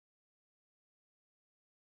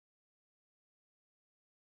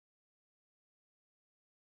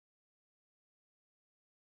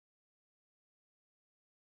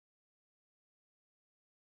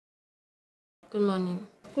Good morning.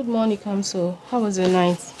 Good morning, Kamso. How was your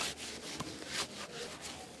night?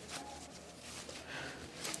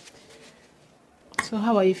 So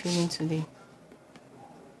how are you feeling today?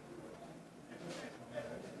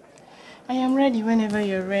 I am ready whenever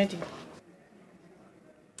you're ready.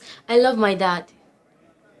 I love my dad.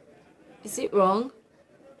 Is it wrong?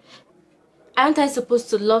 Aren't I supposed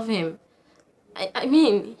to love him? I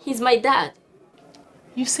mean, he's my dad.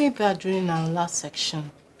 You said that during our last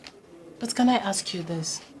section. But can I ask you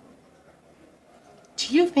this?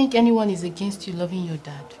 Do you think anyone is against you loving your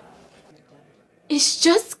dad? It's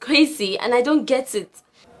just crazy and I don't get it.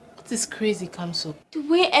 What is crazy, Kamso? The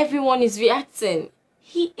way everyone is reacting.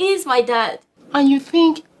 He is my dad. And you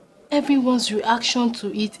think everyone's reaction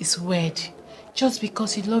to it is weird? Just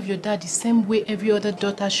because you love your dad the same way every other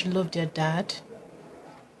daughter should love their dad?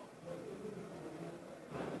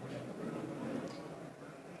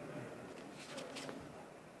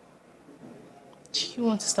 Do you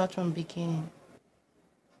want to start from the beginning?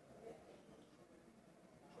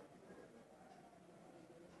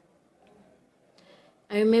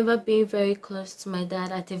 I remember being very close to my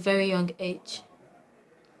dad at a very young age.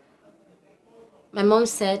 My mom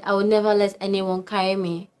said I would never let anyone carry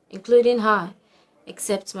me, including her,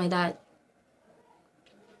 except my dad.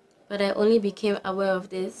 But I only became aware of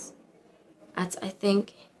this at, I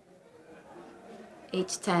think,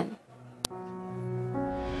 age 10.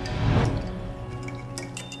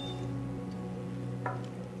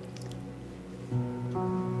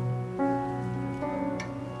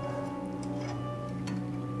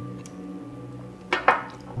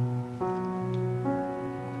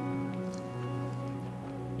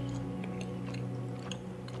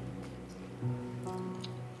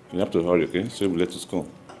 You have to hurry, okay? So we'll let us go.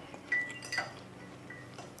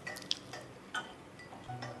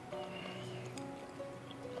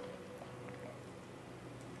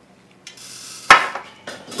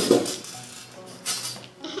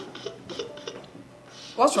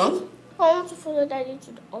 What's wrong? I want to follow Daddy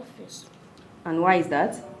to the office. And why is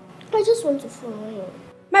that? I just want to follow him.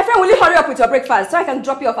 My friend, will you hurry up with your breakfast so I can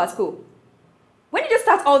drop you off at school? When did you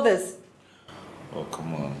start all this? Oh,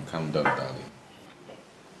 come on. Calm down, darling.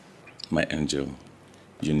 My angel,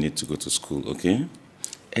 you need to go to school, okay?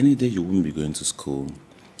 Any day you won't be going to school,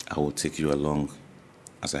 I will take you along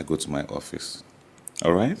as I go to my office.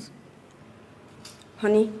 All right?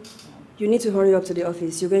 Honey, you need to hurry up to the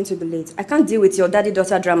office. You're going to be late. I can't deal with your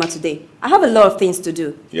daddy-daughter drama today. I have a lot of things to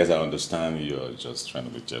do. Yes, I understand you're just trying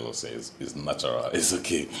to be jealous. It's natural. It's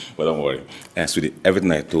okay. But don't worry. Sweetie,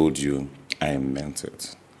 everything I told you, I meant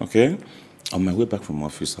it. Okay? On my way back from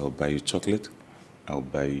office, I'll buy you chocolate. I'll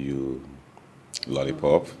buy you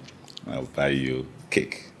lollipop. I'll buy you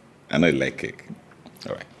cake. I know you like cake.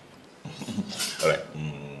 All right. All right.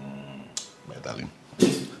 My darling.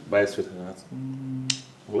 Bye, sweetheart.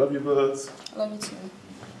 Love you both. Love you too.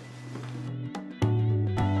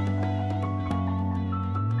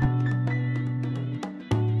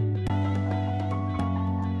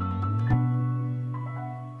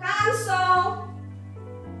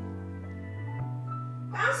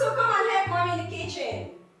 Come and help Mommy in the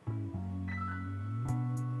kitchen.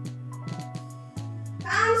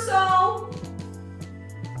 Kanso!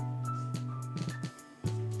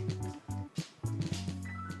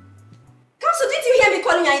 Kanso, did you hear me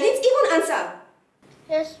calling you? I didn't even answer.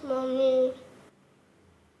 Yes, Mommy.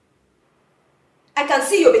 I can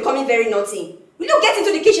see you're becoming very naughty. Will you get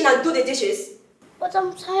into the kitchen and do the dishes? But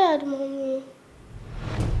I'm tired, Mommy.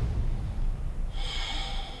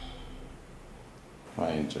 My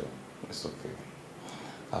angel, it's okay.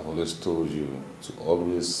 I've always told you to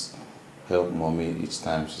always help Mommy each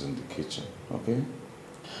time she's in the kitchen, okay?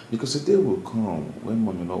 Because the day will come when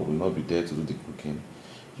Mommy will not be there to do the cooking.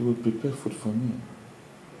 You will prepare food for me.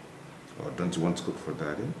 Or don't you want to cook for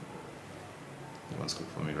Daddy? You want to cook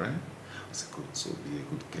for me, right? I said, good, so be a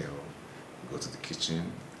good girl. Go to the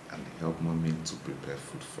kitchen and help Mommy to prepare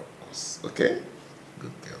food for us, okay?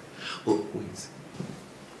 Good girl. Oh, wait.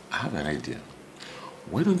 I have an idea.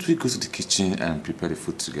 Why don't we go to the kitchen and prepare the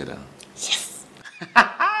food together? Yes!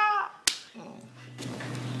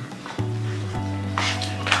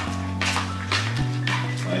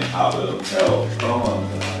 I will help. Come on,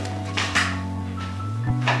 God.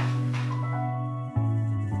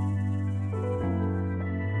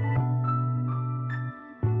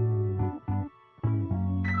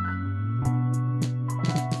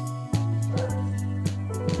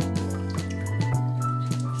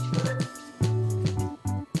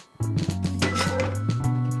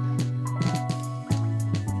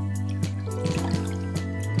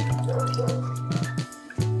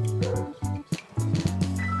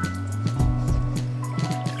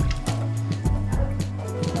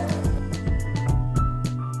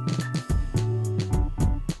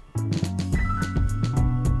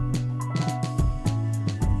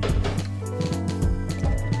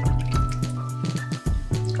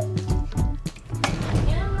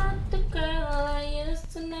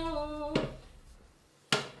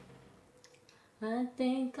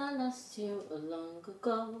 think I lost you long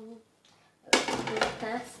ago.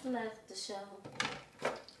 That's left the show.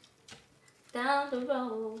 Down the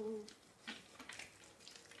road.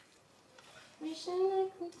 Wishing I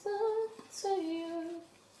could talk to you.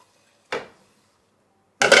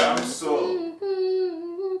 Kamso.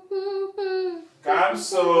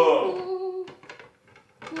 Kamso.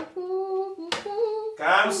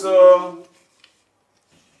 Kamso.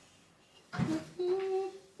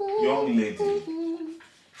 Young lady.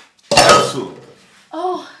 Kamso.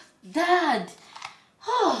 Oh, Dad.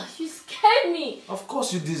 Oh, you scared me. Of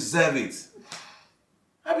course you deserve it.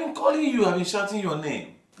 I've been calling you, I've been shouting your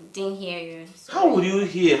name. Didn't hear you. Sorry. How will you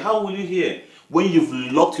hear? How will you hear when you've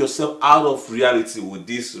locked yourself out of reality with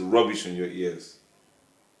this rubbish in your ears?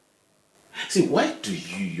 See, why do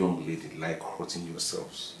you young lady like hurting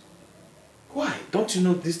yourselves? Why? Don't you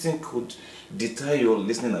know this thing could deter your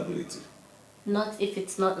listening ability? Not if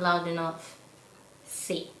it's not loud enough.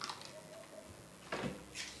 See.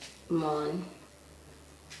 Mon.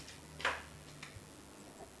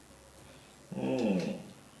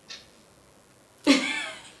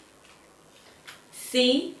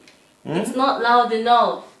 See? It's not loud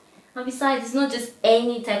enough. And besides, it's not just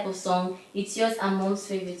any type of song. It's yours and Mom's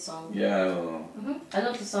favorite song. Yeah. I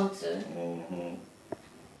love the song too.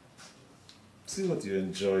 See what you're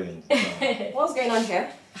enjoying. What's going on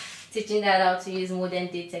here? Teaching Dad how to use modern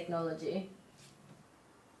day technology.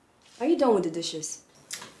 Are you done with the dishes?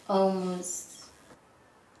 Almost.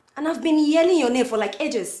 And I've been yelling your name for like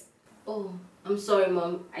ages. Oh, I'm sorry,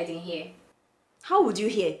 Mom. I didn't hear. How would you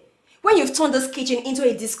hear? When you've turned this kitchen into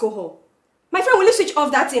a disco hall. My friend, will you switch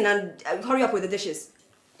off that thing and hurry up with the dishes?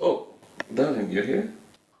 Oh, darling, you're here?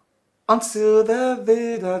 Until the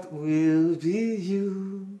day that will be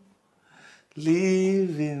you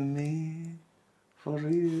leaving me for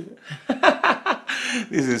real.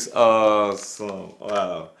 This is awesome.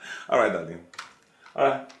 Wow. Alright, darling.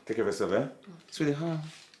 Alright, take care of yourself, eh? Sweetie, huh?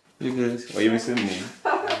 You good? Are you missing me?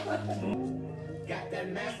 Got that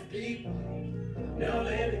master deep. No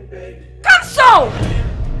limit, baby. Come so!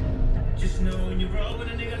 Just know when you roll with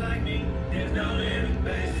a nigga like me, there's no limit,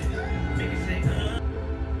 baby. Make it say,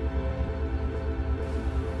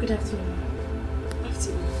 Good afternoon.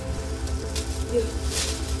 Afternoon. Yeah,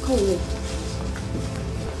 come with me.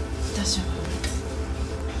 That's your mom, right?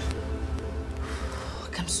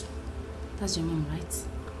 Kamsu, that's your mom, right?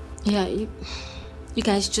 Yeah, you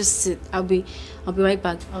guys just sit. I'll be right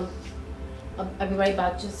back. I'll be right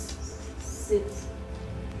back. Just sit.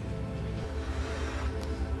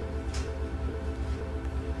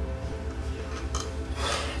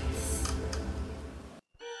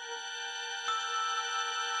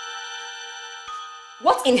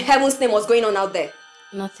 What in heaven's name was going on out there?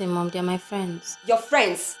 Nothing, Mom. They're my friends. Your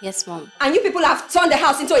friends? Yes, Mom. And you people have turned the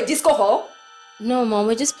house into a disco hall? No, Mom.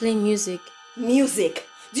 We're just playing music. Music?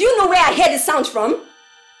 Do you know where I hear the sound from?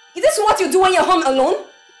 Is this what you do when you're home alone?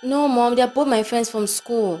 No, Mom. They're both my friends from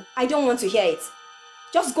school. I don't want to hear it.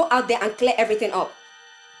 Just go out there and clear everything up.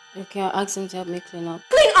 Okay, I'll ask them to help me clean up.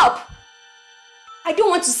 Clean up! I don't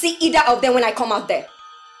want to see either of them when I come out there.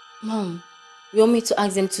 Mom, you want me to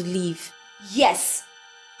ask them to leave? Yes.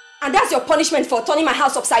 And that's your punishment for turning my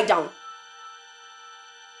house upside down.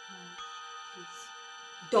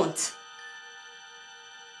 Don't.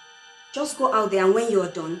 Just go out there and when you're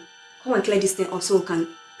done, come and clear this thing up so we can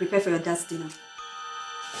prepare for your dad's dinner.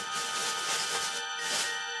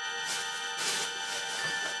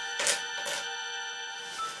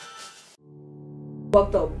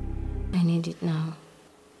 Worked up. I need it now.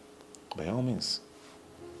 By all means.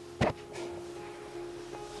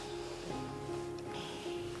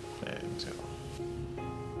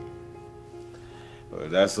 Well,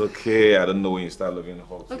 that's okay. I don't know when you start looking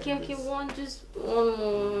hot. Okay, just one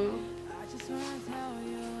more.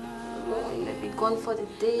 Oh, you may be gone for the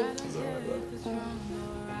day.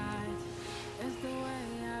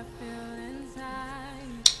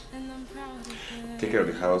 Take care of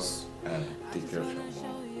the house and take care of your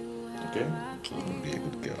mom. Okay? Be a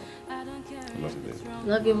good girl. Love you, baby.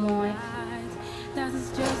 Love you more. That is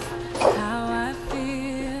just how I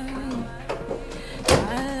feel. I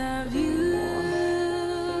love you.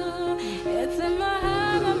 It's in my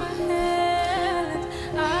heart and my head.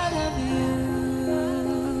 I love you.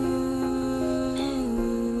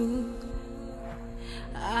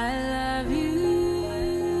 I love you.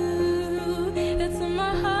 It's in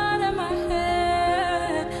my heart and my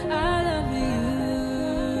head. I love you.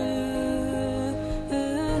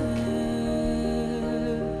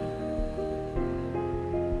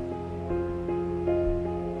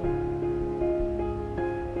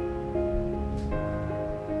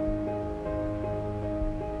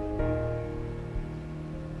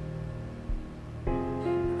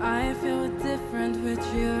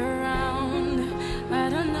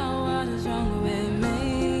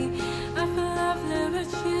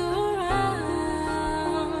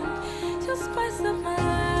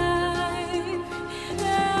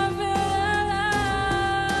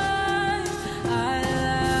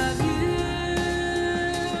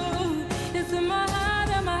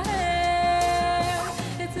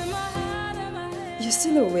 You're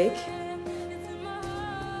still awake?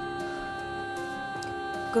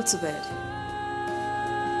 Go to bed.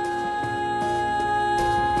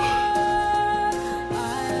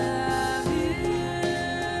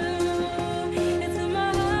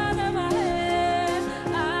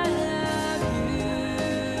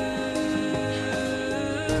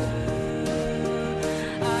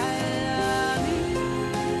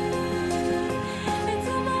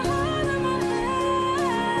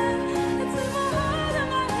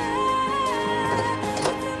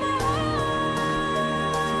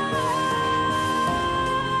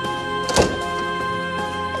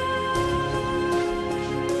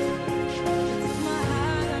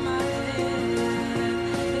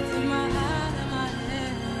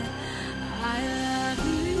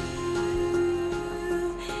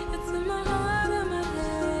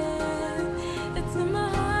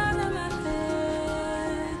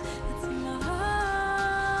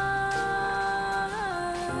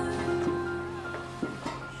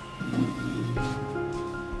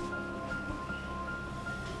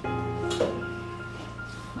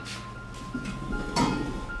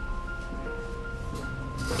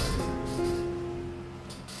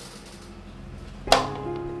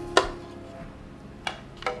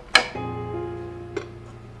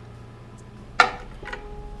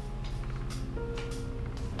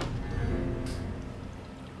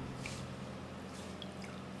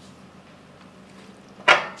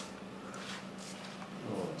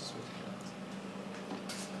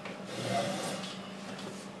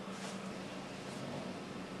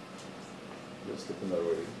 Sleeping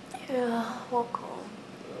already? Yeah, welcome.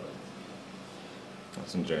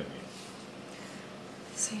 Let's enjoy me.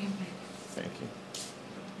 See you, babe. Thank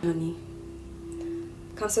you. Honey,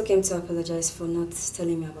 Council came to apologize for not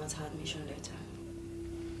telling me about her admission letter.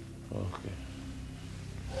 Okay.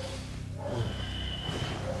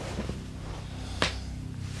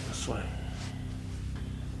 That's fine.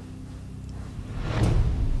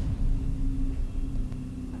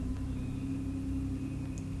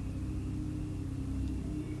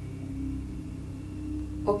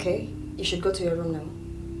 Okay, you should go to your room now.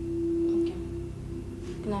 Okay.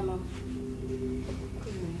 Good night, Mom.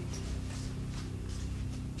 Good night.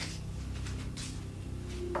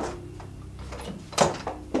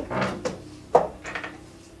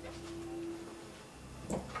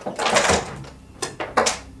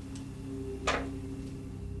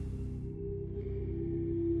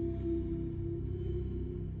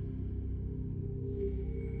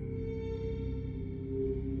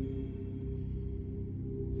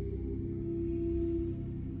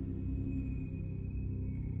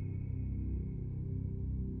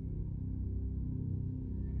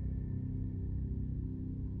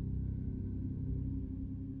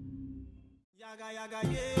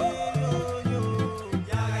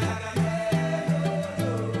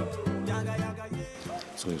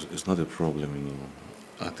 So it's not a problem, you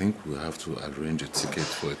know. I think we'll have to arrange a ticket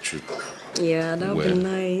for a trip. Yeah, that would be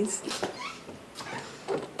nice.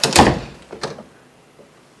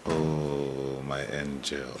 Oh, my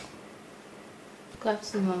angel. Good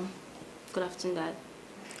afternoon, Mom. Good afternoon, Dad.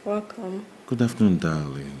 Welcome. Good afternoon,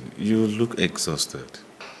 darling. You look exhausted.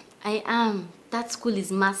 I am. That school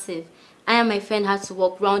is massive. I and my friend had to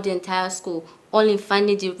walk around the entire school, all in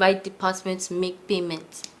finding the right department to make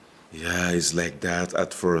payment. Yeah, it's like that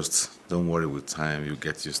at first. Don't worry, with time, you'll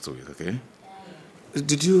get used to it, okay?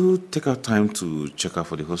 Did you take out time to check out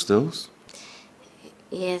for the hostels?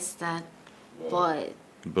 Yes, Dad. But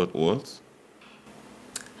But what?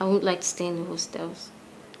 I would like to stay in the hostels.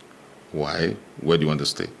 Why? Where do you want to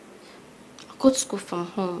stay? I go to school from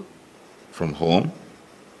home. From home?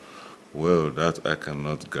 Well, that I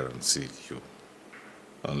cannot guarantee you.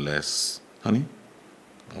 Unless... Honey?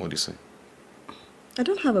 What do you say? I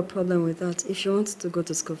don't have a problem with that if you want to go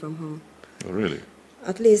to school from home. Oh, really?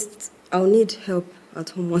 At least I'll need help at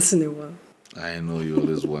home once in a while. I know you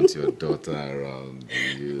always want your daughter around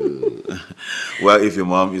you. Well, if your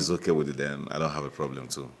mom is okay with it, then I don't have a problem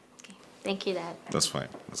too. Okay. Thank you, Dad. That's fine.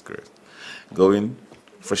 That's great. Go in,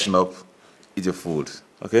 freshen up, eat your food,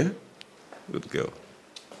 okay? Good girl.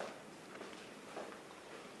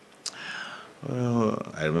 Well,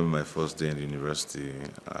 I remember my first day in the university,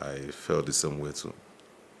 I felt the same way too.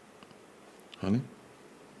 Honey,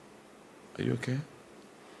 are you okay?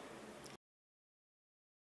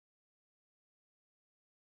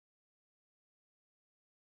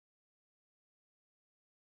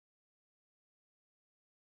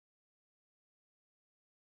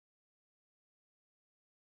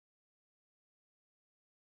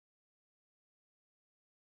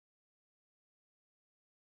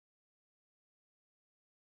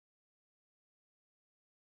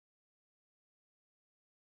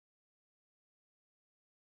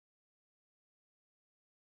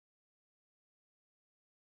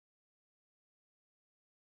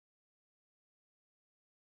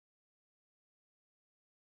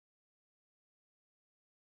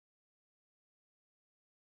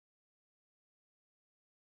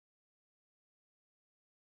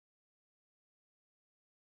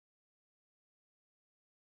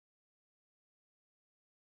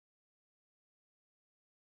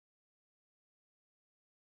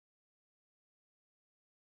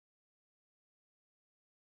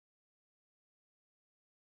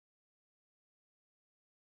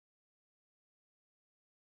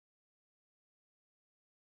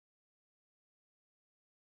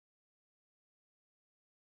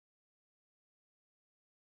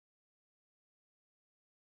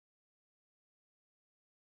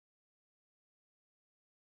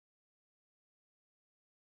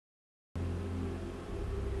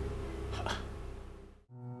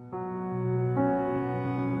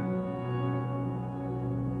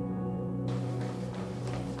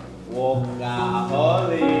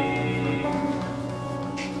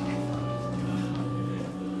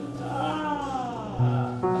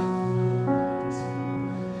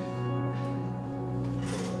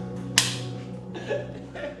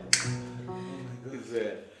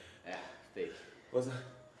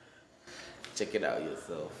 out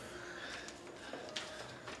yourself.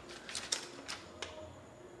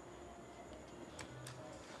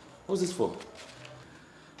 What's this for?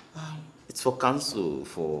 It's for council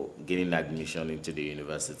for gaining admission into the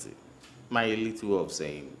university. My little way of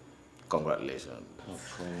saying congratulations. Oh,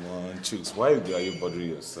 come on, Chooks. Why are you bothering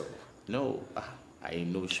yourself? No, I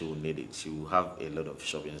know she will need it. She will have a lot of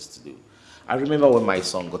shoppings to do. I remember when my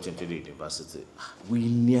son got into the university, we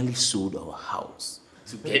nearly sold our house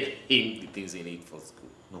to get him the things he needs for school.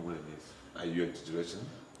 No, wait a minute. Are you exaggerating?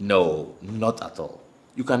 No, not at all.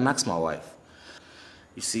 You can ask my wife.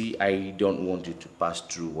 You see, I don't want you to pass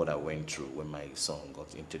through what I went through when my son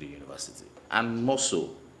got into the university. And more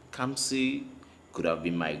so, Kamsi could have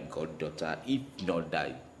been my goddaughter if not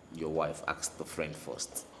that your wife asked the friend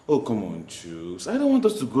first. Oh, come on, Chooks. I don't want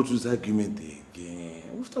us to go through this argument again.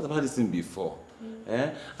 We've talked about this thing before.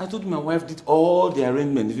 I told my wife did all the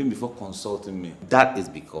arrangement even before consulting me. That is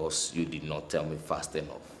because you did not tell me fast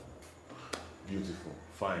enough. Beautiful.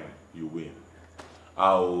 Fine. You win.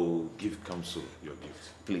 I'll give Kamso your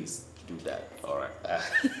gift. Please do that. All right.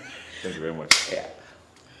 Thank you very much. Yeah.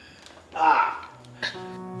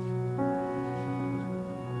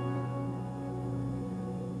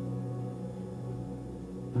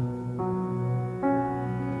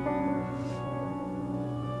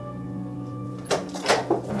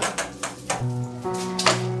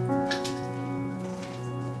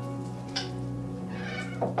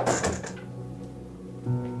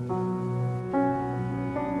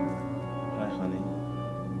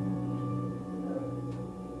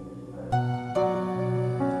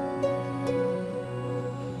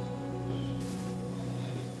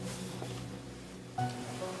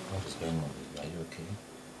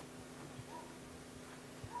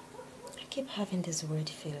 Having this weird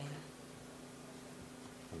feeling.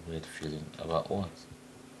 A weird feeling? About what?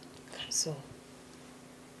 Kamso.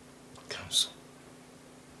 Kamso?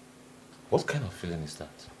 What kind of feeling is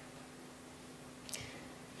that?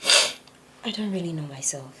 I don't really know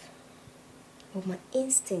myself. But my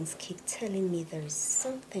instincts keep telling me there is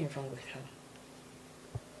something wrong with her.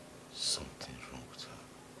 Something wrong with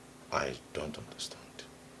her? I don't understand.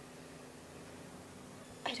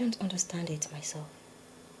 I don't understand it myself.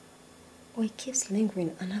 Or it keeps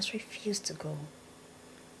lingering and has refused to go.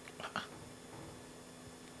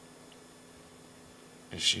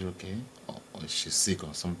 Is she okay? Or is she sick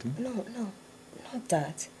or something? No, not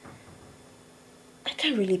that. I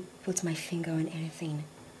can't really put my finger on anything.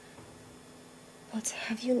 But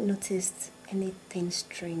have you noticed anything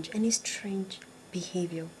strange? Any strange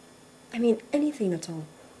behavior? I mean, anything at all?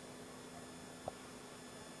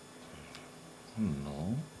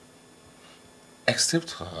 No.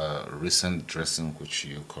 Except her recent dressing, which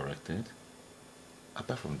you corrected.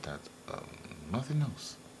 Apart from that, nothing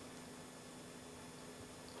else.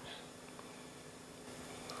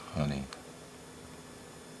 Honey,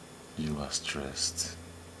 you are stressed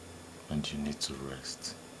and you need to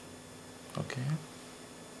rest. Okay?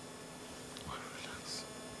 Well, relax.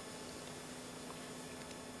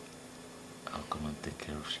 I'll come and take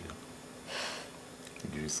care of you.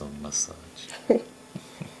 Give you some massage.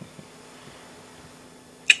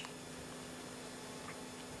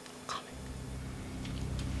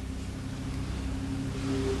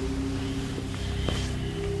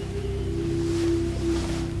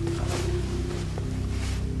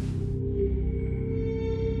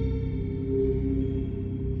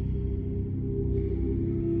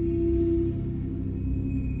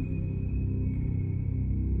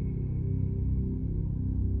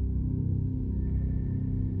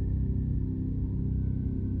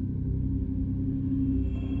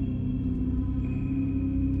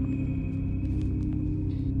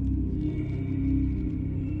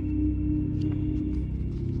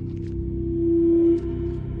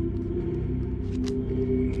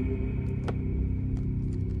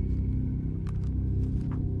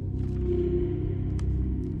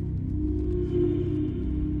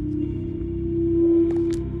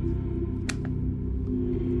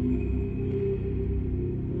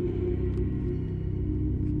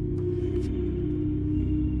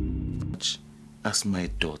 As my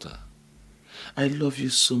daughter. I love you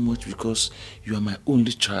so much because you are my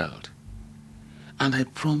only child. And I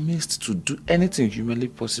promised to do anything humanly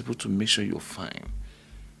possible to make sure you're fine.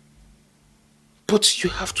 But you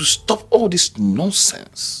have to stop all this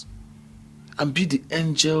nonsense and be the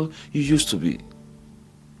angel you used to be.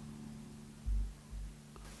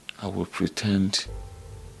 I will pretend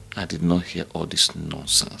I did not hear all this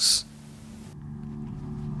nonsense.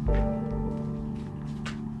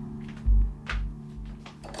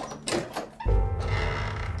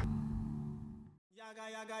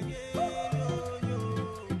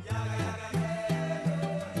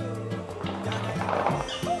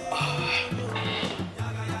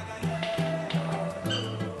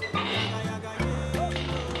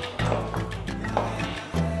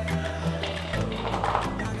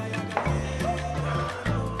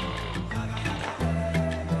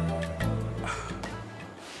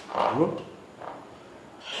 Bro?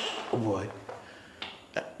 Oh boy.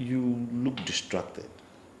 You look distracted.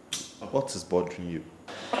 What is bothering you?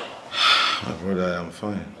 My brother, I am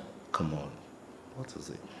fine. Come on. What is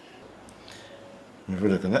it? My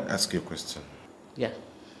brother, can I ask you a question? Yeah.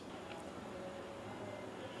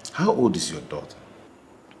 How old is your daughter?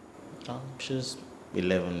 She's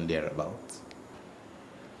 11 thereabouts.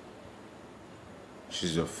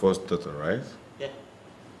 She's your first daughter, right? Yeah.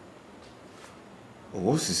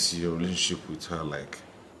 What is your relationship with her like?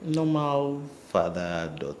 Normal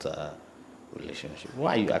father-daughter relationship.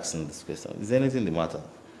 Why are you asking this question? Is there anything the matter?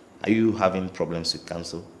 Are you having problems with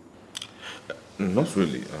counsel? Not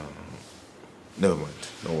really. Never mind.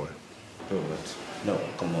 No worry. Never mind. No,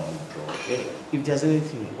 come on, bro. Hey, if there's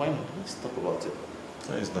anything, why not? Let's talk about it.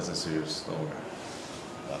 It's nothing serious. Don't worry.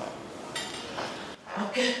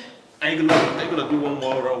 Okay. Are you gonna do one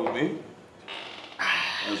more round with me?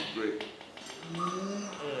 That's great.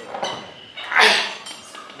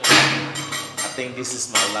 I think this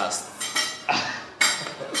is my last.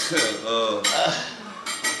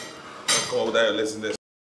 Come on, Dad, listen to this.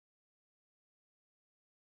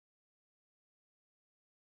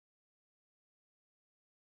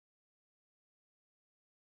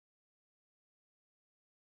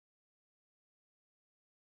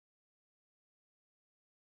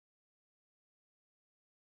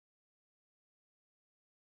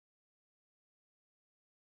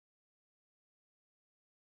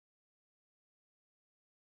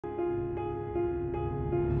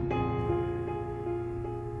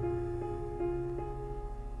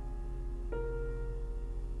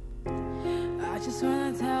 I just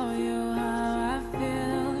wanna tell you how I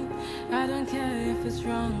feel. I don't care if it's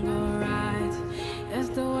wrong or right. It's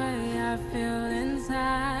the way I feel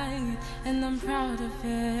inside, and I'm proud of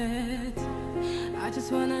it. I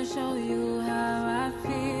just wanna show you how I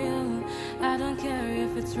feel. I don't care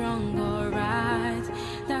if it's wrong or right.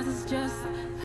 That is just